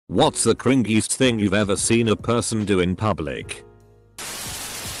What's the cringiest thing you've ever seen a person do in public?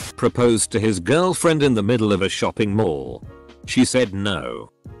 Proposed to his girlfriend in the middle of a shopping mall. She said no.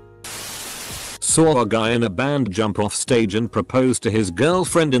 Saw a guy in a band jump off stage and propose to his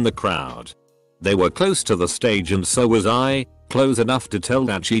girlfriend in the crowd. They were close to the stage and so was I, close enough to tell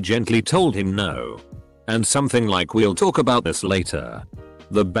that she gently told him no. And something like we'll talk about this later.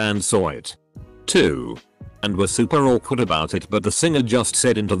 The band saw it too and were super awkward about it, but the singer just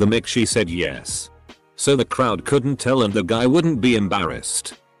said into the mic she said yes. So the crowd couldn't tell and the guy wouldn't be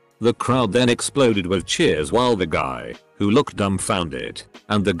embarrassed. The crowd then exploded with cheers while the guy, who looked dumbfounded,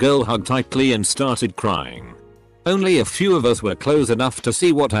 and the girl hugged tightly and started crying. Only a few of us were close enough to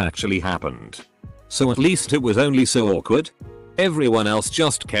see what actually happened. So at least it was only so awkward. Everyone else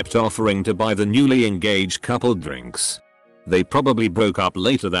just kept offering to buy the newly engaged couple drinks. They probably broke up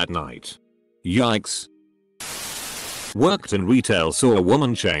later that night. Yikes. Worked in retail, saw a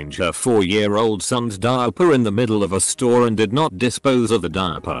woman change her 4-year-old son's diaper in the middle of a store and did not dispose of the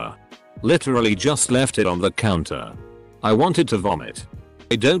diaper. Literally just left it on the counter. I wanted to vomit.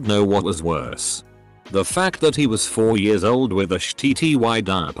 I don't know what was worse. The fact that he was 4 years old with a you.I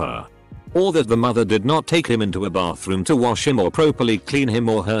diaper. Or that the mother did not take him into a bathroom to wash him or properly clean him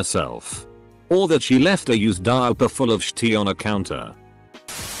or herself. Or that she left a used diaper full of you.I on a counter.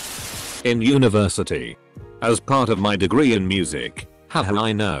 In university. As part of my degree in music, haha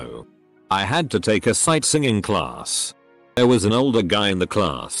I know. I had to take a sight singing class. There was an older guy in the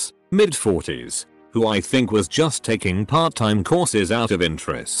class, mid-40s, who I think was just taking part-time courses out of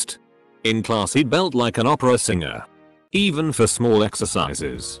interest. In class he belt like an opera singer. Even for small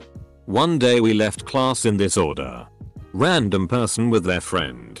exercises. One day we left class in this order. Random person with their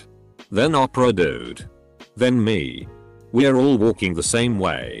friend. Then opera dude. Then me. We're all walking the same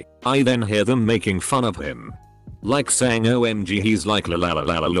way. I then hear them making fun of him. Like saying OMG he's like la la la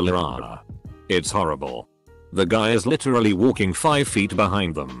la la la la. It's horrible. The guy is literally walking 5 feet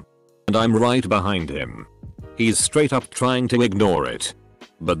behind them. And I'm right behind him. He's straight up trying to ignore it.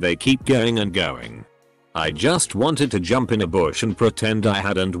 But they keep going and going. I just wanted to jump in a bush and pretend I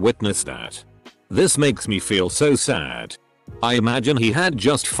hadn't witnessed that. This makes me feel so sad. I imagine he had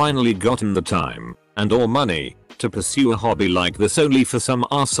just finally gotten the time, and or money, to pursue a hobby like this only for some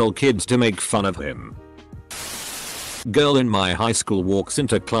arsehole kids to make fun of him. Girl in my high school walks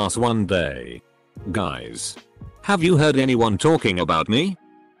into class one day. Guys. Have you heard anyone talking about me?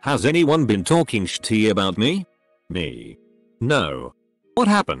 Has anyone been talking shit about me? Me. No. What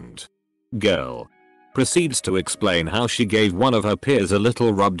happened? Girl. Proceeds to explain how she gave one of her peers a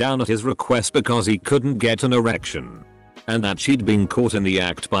little rub down at his request because he couldn't get an erection. And that she'd been caught in the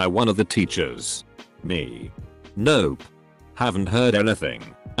act by one of the teachers. Me. Nope. Haven't heard anything,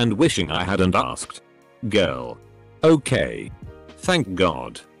 and wishing I hadn't asked. Girl. Okay. Thank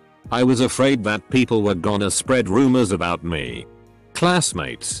God. I was afraid that people were gonna spread rumors about me.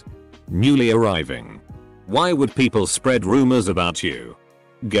 Classmates. Newly arriving. Why would people spread rumors about you?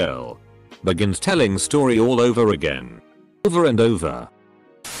 Girl. Begins telling story all over again. Over and over.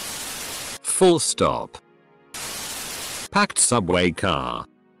 Full stop. Packed subway car.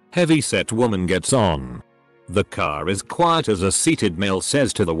 Heavy-set woman gets on. The car is quiet as a seated male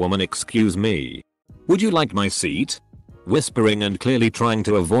says to the woman, "Excuse me. Would you like my seat?" Whispering and clearly trying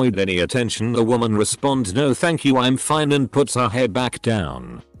to avoid any attention, the woman responds, "No thank you, I'm fine," and puts her head back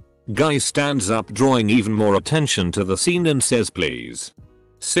down. Guy stands up, drawing even more attention to the scene, and says, "Please.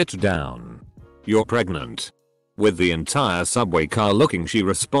 Sit down. You're pregnant." With the entire subway car looking, she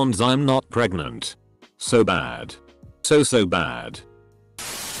responds, "I'm not pregnant." So bad. So bad.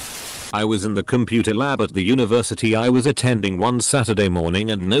 I was in the computer lab at the university I was attending one Saturday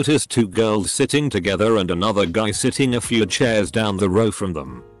morning and noticed 2 girls sitting together and another guy sitting a few chairs down the row from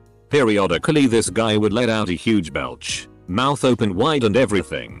them. Periodically this guy would let out a huge belch, mouth open wide and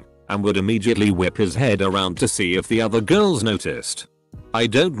everything, and would immediately whip his head around to see if the other girls noticed. I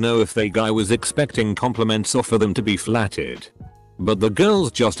don't know if the guy was expecting compliments or for them to be flattered. But the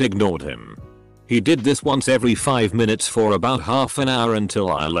girls just ignored him. He did this once every 5 minutes for about half an hour until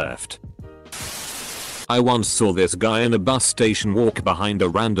I left. I once saw this guy in a bus station walk behind a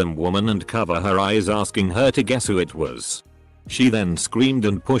random woman and cover her eyes, asking her to guess who it was. She then screamed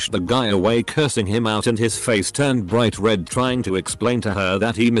and pushed the guy away, cursing him out, and his face turned bright red, trying to explain to her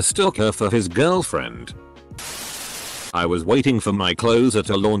that he mistook her for his girlfriend. I was waiting for my clothes at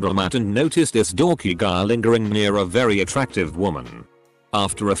a laundromat and noticed this dorky guy lingering near a very attractive woman.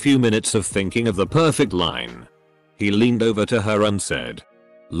 After a few minutes of thinking of the perfect line, he leaned over to her and said,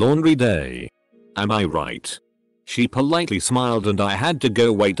 "Laundry day. Am I right?" She politely smiled and I had to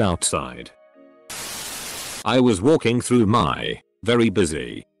go wait outside. I was walking through my very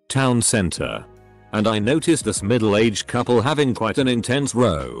busy town center. And I noticed this middle-aged couple having quite an intense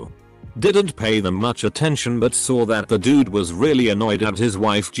row. Didn't pay them much attention but saw that the dude was really annoyed at his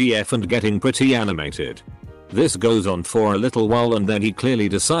wife GF and getting pretty animated. This goes on for a little while and then he clearly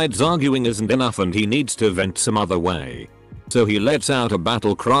decides arguing isn't enough and he needs to vent some other way. So he lets out a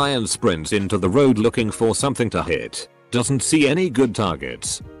battle cry and sprints into the road looking for something to hit. Doesn't see any good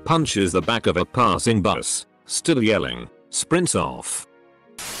targets. Punches the back of a passing bus. Still yelling. Sprints off.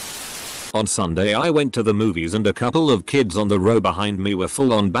 On Sunday I went to the movies and a couple of kids on the row behind me were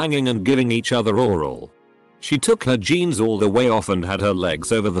full on banging and giving each other oral. She took her jeans all the way off and had her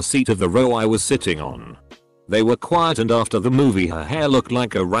legs over the seat of the row I was sitting on. They were quiet and after the movie her hair looked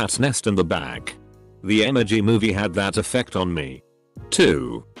like a rat's nest in the back. The Emoji Movie had that effect on me.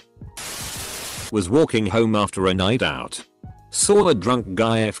 2. Was walking home after a night out. Saw a drunk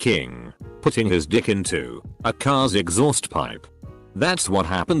guy f-king, putting his dick into a car's exhaust pipe. That's what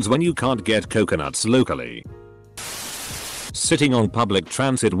happens when you can't get coconuts locally. Sitting on public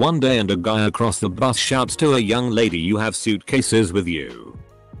transit one day and a guy across the bus shouts to a young lady, "You have suitcases with you.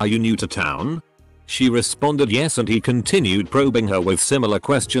 Are you new to town?" She responded yes and he continued probing her with similar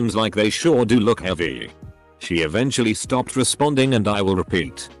questions like they sure do look heavy. She eventually stopped responding and I will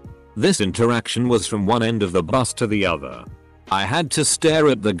repeat. This interaction was from one end of the bus to the other. I had to stare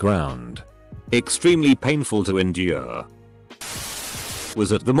at the ground. Extremely painful to endure.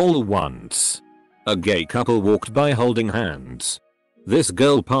 Was at the mall once. A gay couple walked by holding hands. This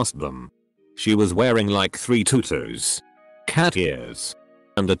girl passed them. She was wearing like 3 tutus, cat ears,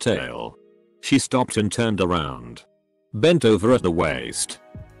 and a tail. She stopped and turned around, bent over at the waist,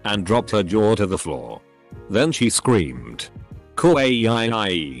 and dropped her jaw to the floor. Then she screamed,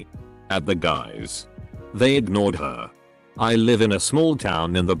 "Kawaii," at the guys. They ignored her. I live in a small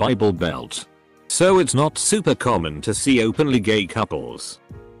town in the Bible Belt, so it's not super common to see openly gay couples.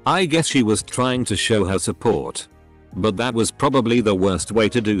 I guess she was trying to show her support, but that was probably the worst way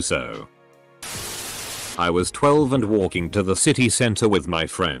to do so. I was 12 and walking to the city center with my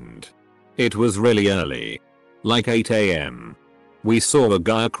friend. It was really early, like 8 AM. We saw a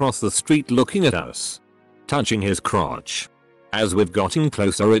guy across the street looking at us, touching his crotch. As we've gotten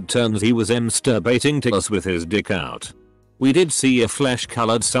closer it turns he was masturbating to us with his dick out. We did see a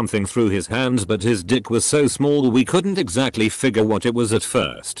flesh-colored something through his hands but his dick was so small we couldn't exactly figure what it was at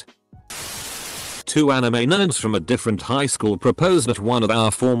first. 2 anime nerds from a different high school proposed at one of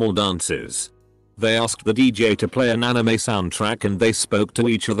our formal dances. They asked the DJ to play an anime soundtrack and they spoke to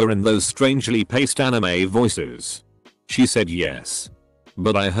each other in those strangely paced anime voices. She said yes.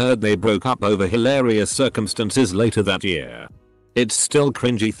 But I heard they broke up over hilarious circumstances later that year. It's still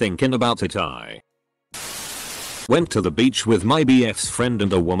cringy thinking about it. I went to the beach with my BF's friend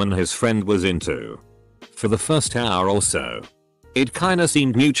and a woman his friend was into. For the first hour or so, it kinda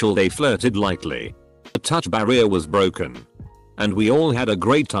seemed mutual. They flirted lightly. The touch barrier was broken. And we all had a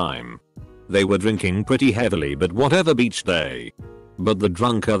great time. They were drinking pretty heavily but whatever beach day. But the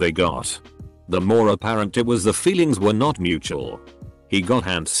drunker they got, the more apparent it was the feelings were not mutual. He got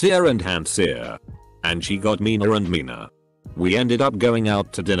handsier and handsier. And she got meaner and meaner. We ended up going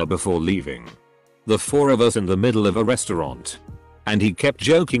out to dinner before leaving. The 4 of us in the middle of a restaurant. And he kept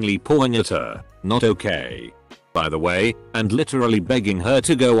jokingly pawing at her, not okay, by the way, and literally begging her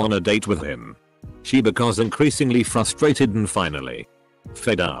to go on a date with him. She became increasingly frustrated and finally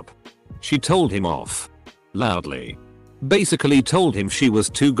fed up. She told him off. Loudly. Basically told him she was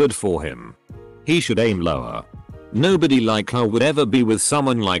too good for him. He should aim lower. Nobody like her would ever be with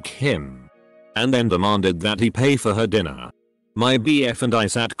someone like him. And then demanded that he pay for her dinner. My BF and I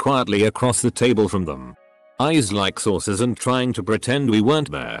sat quietly across the table from them. Eyes like saucers and trying to pretend we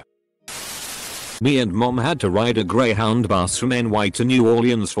weren't there. Me and mom had to ride a Greyhound bus from NY to New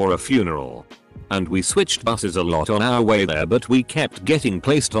Orleans for a funeral. And we switched buses a lot on our way there but we kept getting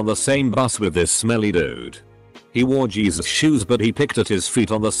placed on the same bus with this smelly dude. He wore Jesus shoes but he picked at his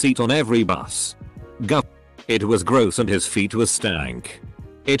feet on the seat on every bus. Gup. It was gross and his feet was stank.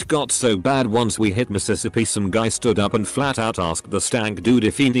 It got so bad once we hit Mississippi some guy stood up and flat out asked the stank dude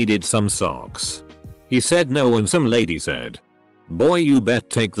if he needed some socks. He said no and some lady said, "Boy you bet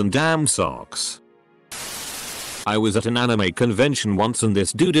take them damn socks." I was at an anime convention once and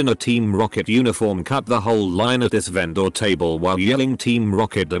this dude in a Team Rocket uniform cut the whole line at this vendor table while yelling "Team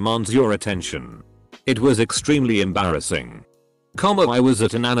Rocket demands your attention." It was extremely embarrassing. I was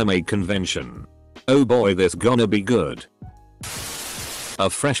at an anime convention. Oh boy this gonna be good. A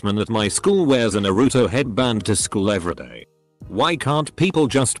freshman at my school wears a Naruto headband to school every day. Why can't people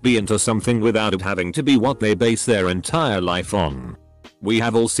just be into something without it having to be what they base their entire life on? We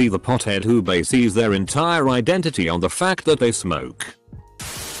have all seen the pothead who bases their entire identity on the fact that they smoke.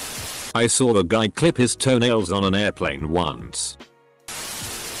 I saw a guy clip his toenails on an airplane once.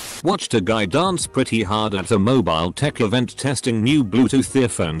 Watched a guy dance pretty hard at a mobile tech event testing new Bluetooth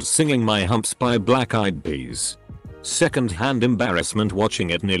earphones singing My Humps by Black Eyed Peas. Second-hand embarrassment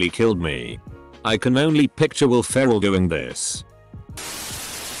watching it nearly killed me. I can only picture Will Ferrell doing this.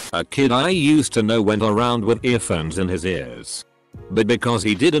 A kid I used to know went around with earphones in his ears. But because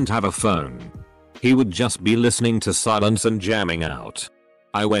he didn't have a phone, he would just be listening to silence and jamming out.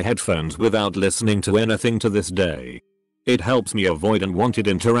 I wear headphones without listening to anything to this day. It helps me avoid unwanted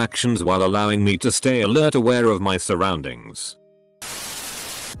interactions while allowing me to stay alert, aware of my surroundings.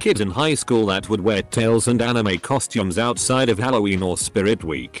 Kids in high school that would wear tails and anime costumes outside of Halloween or Spirit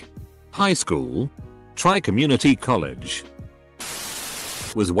Week. High school? Try community college.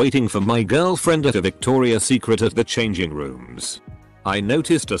 Was waiting for my girlfriend at a Victoria's Secret at the changing rooms. I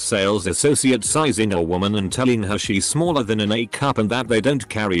noticed a sales associate sizing a woman and telling her she's smaller than an A cup and that they don't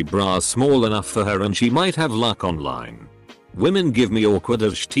carry bras small enough for her and she might have luck online. Women give me awkward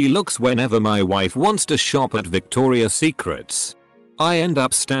as shitty looks whenever my wife wants to shop at Victoria's Secrets. I end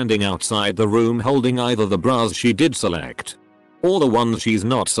up standing outside the room holding either the bras she did select or the ones she's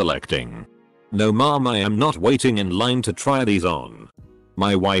not selecting. No ma'am, I am not waiting in line to try these on.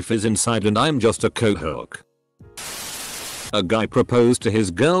 My wife is inside and I'm just a co-hook. A guy proposed to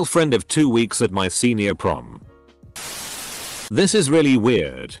his girlfriend of 2 weeks at my senior prom. This is really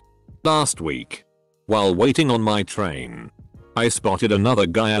weird. Last week, while waiting on my train, I spotted another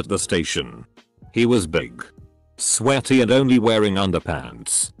guy at the station. He was big, sweaty and only wearing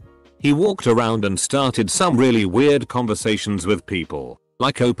underpants. He walked around and started some really weird conversations with people,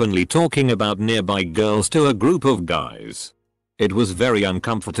 like openly talking about nearby girls to a group of guys. It was very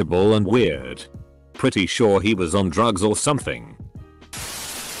uncomfortable and weird. Pretty sure he was on drugs or something.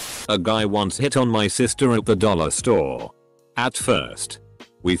 A guy once hit on my sister at the dollar store. At first,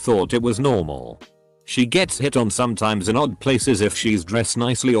 we thought it was normal. She gets hit on sometimes in odd places if she's dressed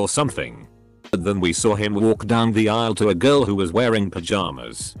nicely or something. But then we saw him walk down the aisle to a girl who was wearing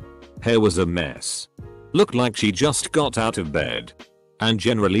pajamas. Hair was a mess. Looked like she just got out of bed. And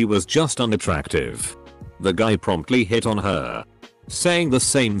generally was just unattractive. The guy promptly hit on her, saying the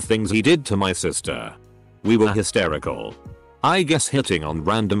same things he did to my sister. We were hysterical. I guess hitting on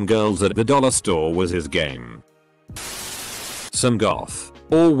random girls at the dollar store was his game. Some goth,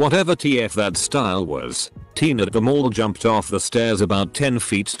 or whatever TF that style was, teen at the mall jumped off the stairs about 10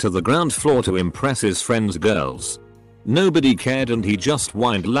 feet to the ground floor to impress his friend's girls. Nobody cared and he just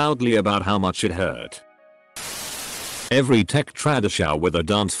whined loudly about how much it hurt. Every tech trad show with a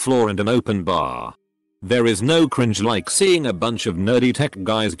dance floor and an open bar. There is no cringe like seeing a bunch of nerdy tech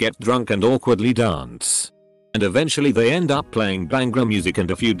guys get drunk and awkwardly dance. And eventually they end up playing Bhangra music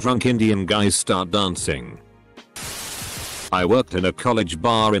and a few drunk Indian guys start dancing. I worked in a college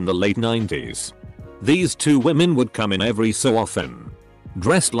bar in the late 90s. These two women would come in every so often,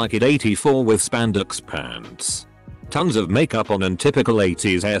 dressed like it 84 with spandex pants, tons of makeup on and typical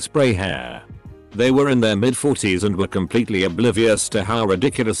 80s hairspray hair. They were in their mid-40s and were completely oblivious to how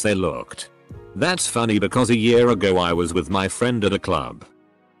ridiculous they looked. That's funny because a year ago I was with my friend at a club.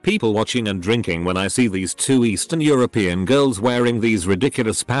 People watching and drinking when I see these two Eastern European girls wearing these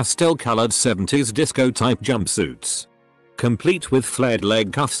ridiculous pastel-colored 70s disco-type jumpsuits, complete with flared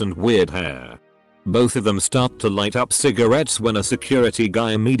leg cuffs and weird hair. Both of them start to light up cigarettes when a security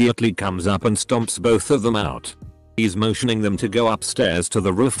guy immediately comes up and stomps both of them out. He's motioning them to go upstairs to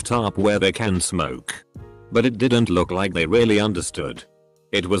the rooftop where they can smoke. But it didn't look like they really understood.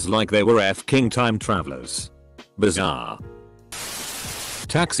 It was like they were F-king time travelers. Bizarre.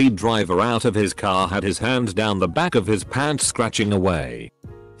 Taxi driver out of his car had his hand down the back of his pants scratching away.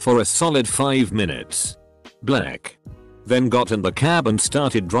 For a solid 5 minutes. Black. Then got in the cab and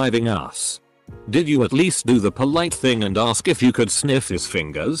started driving us. Did you at least do the polite thing and ask if you could sniff his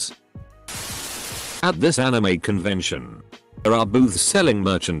fingers? At this anime convention, there are booths selling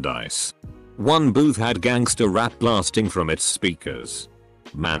merchandise. One booth had gangster rap blasting from its speakers.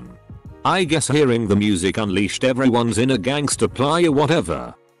 Man, I guess hearing the music unleashed everyone's inner gangster play or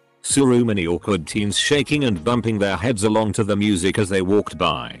whatever. So many awkward teens shaking and bumping their heads along to the music as they walked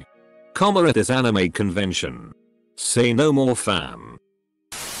by. Comma at this anime convention. Say no more fam.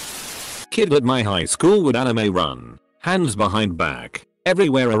 Kid at my high school would anime run, hands behind back,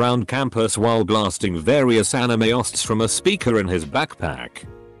 everywhere around campus while blasting various anime osts from a speaker in his backpack.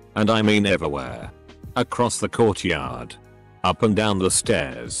 And I mean everywhere. Across the courtyard. Up and down the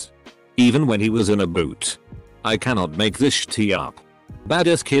stairs. Even when he was in a boot. I cannot make this shit up.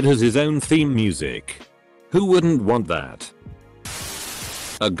 Badass kid has his own theme music. Who wouldn't want that?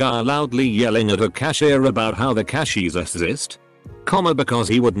 A guy loudly yelling at a cashier about how the cashiers exist. because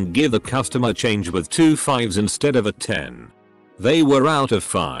he wouldn't give the customer change with 2 5s instead of a 10. They were out of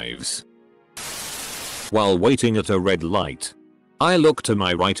 5s. While waiting at a red light, I looked to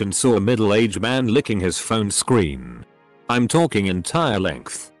my right and saw a middle-aged man licking his phone screen. I'm talking entire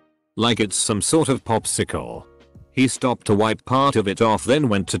length. Like it's some sort of popsicle. He stopped to wipe part of it off, then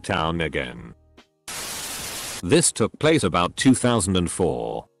went to town again. This took place about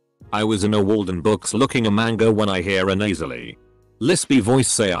 2004. I was in a Walden Books looking a manga when I hear a nasally, lispy voice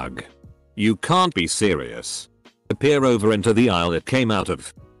say, "Ugh. You can't be serious." I peer over into the aisle it came out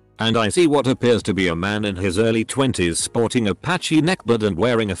of, and I see what appears to be a man in his early 20s sporting a patchy neckband and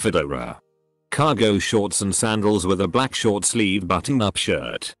wearing a fedora, cargo shorts and sandals with a black short sleeve button-up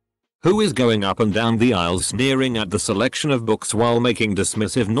shirt, who is going up and down the aisles sneering at the selection of books while making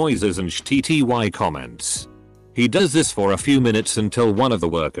dismissive noises and TTY comments. He does this for a few minutes until one of the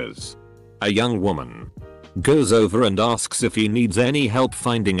workers, a young woman, goes over and asks if he needs any help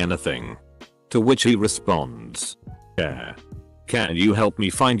finding anything. To which he responds, "Yeah. Can you help me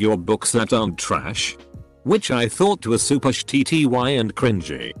find your books that aren't trash?" Which I thought was super TTY and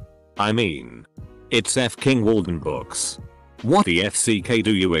cringy. I mean, it's King Walden Books. What the FCK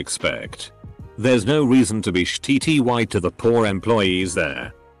do you expect? There's no reason to be TTY to the poor employees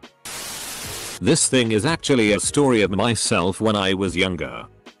there. This thing is actually a story of myself when I was younger.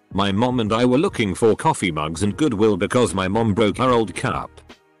 My mom and I were looking for coffee mugs in Goodwill because my mom broke her old cup,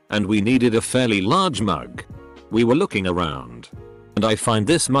 and we needed a fairly large mug. We were looking around, and I find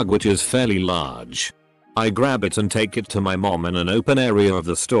this mug which is fairly large. I grab it and take it to my mom in an open area of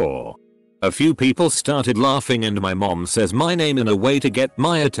the store. A few people started laughing and my mom says my name in a way to get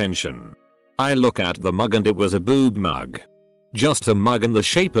my attention. I look at the mug and it was a boob mug. Just a mug in the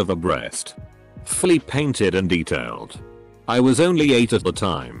shape of a breast. Fully painted and detailed. I was only 8 at the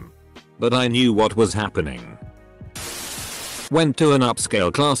time, but I knew what was happening. Went to an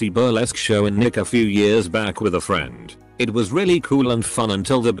upscale classy burlesque show in Nick a few years back with a friend. It was really cool and fun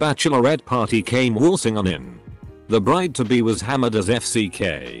until the bachelorette party came waltzing on in. The bride-to-be was hammered as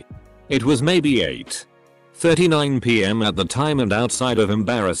FCK. It was maybe 8:39 PM at the time, and outside of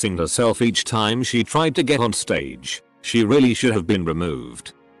embarrassing herself each time she tried to get on stage, she really should have been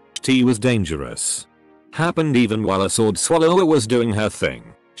removed. Tea was dangerous. Happened even while a sword swallower was doing her thing.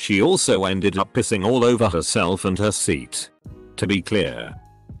 She also ended up pissing all over herself and her seat. To be clear,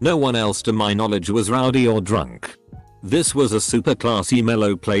 no one else to my knowledge was rowdy or drunk. This was a super classy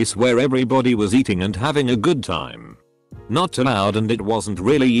mellow place where everybody was eating and having a good time. Not too loud, and it wasn't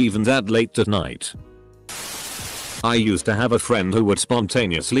really even that late at night. I used to have a friend who would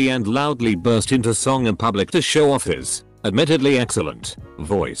spontaneously and loudly burst into song in public to show off his, admittedly excellent,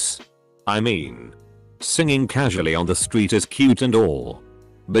 voice. I mean, singing casually on the street is cute and all,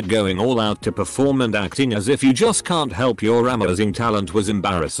 but going all out to perform and acting as if you just can't help your amazing talent was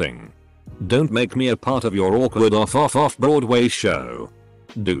embarrassing. Don't make me a part of your awkward off Broadway show.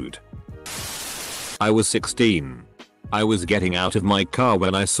 Dude. I was 16. I was getting out of my car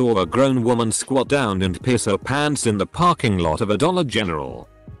when I saw a grown woman squat down and piss her pants in the parking lot of a Dollar General.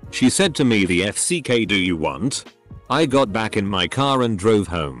 She said to me, "The FCK do you want?" I got back in my car and drove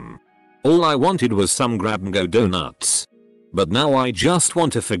home. All I wanted was some grab-and-go donuts. But now I just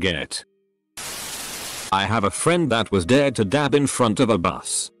want to forget. I have a friend that was dared to dab in front of a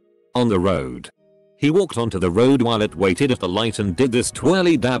bus. On the road. He walked onto the road while it waited at the light and did this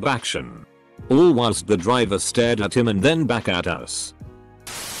twirly dab action. All whilst the driver stared at him and then back at us.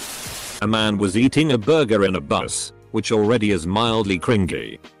 A man was eating a burger in a bus, which already is mildly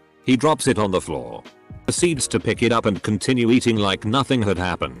cringy. He drops it on the floor. Proceeds to pick it up and continue eating like nothing had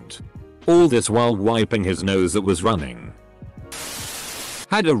happened. All this while wiping his nose that was running.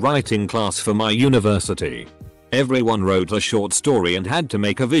 Had a writing class for my university. Everyone wrote a short story and had to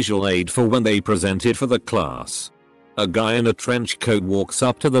make a visual aid for when they presented for the class. A guy in a trench coat walks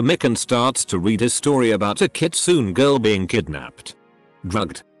up to the mic and starts to read his story about a kitsune girl being kidnapped,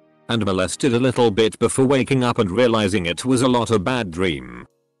 drugged, and molested a little bit before waking up and realizing it was a lot of bad dream.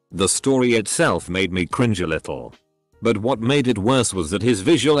 The story itself made me cringe a little. But what made it worse was that his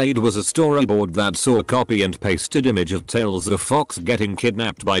visual aid was a storyboard that saw a copy and pasted image of Tails the Fox getting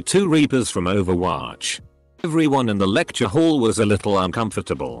kidnapped by 2 Reapers from Overwatch. Everyone in the lecture hall was a little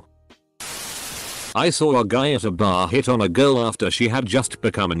uncomfortable. I saw a guy at a bar hit on a girl after she had just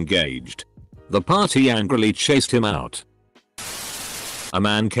become engaged. The party angrily chased him out. A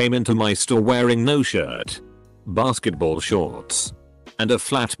man came into my store wearing no shirt, basketball shorts, and a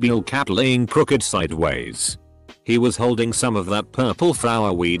flat beel cap laying crooked sideways. He was holding some of that purple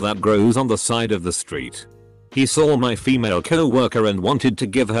flower weed that grows on the side of the street. He saw my female co-worker and wanted to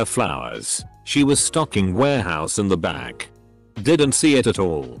give her flowers. She was stocking warehouse in the back. Didn't see it at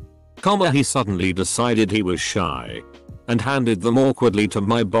all. He suddenly decided he was shy and handed them awkwardly to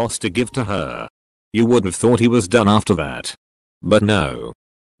my boss to give to her. You would have thought he was done after that. But no.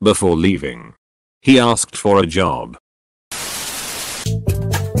 Before leaving, he asked for a job.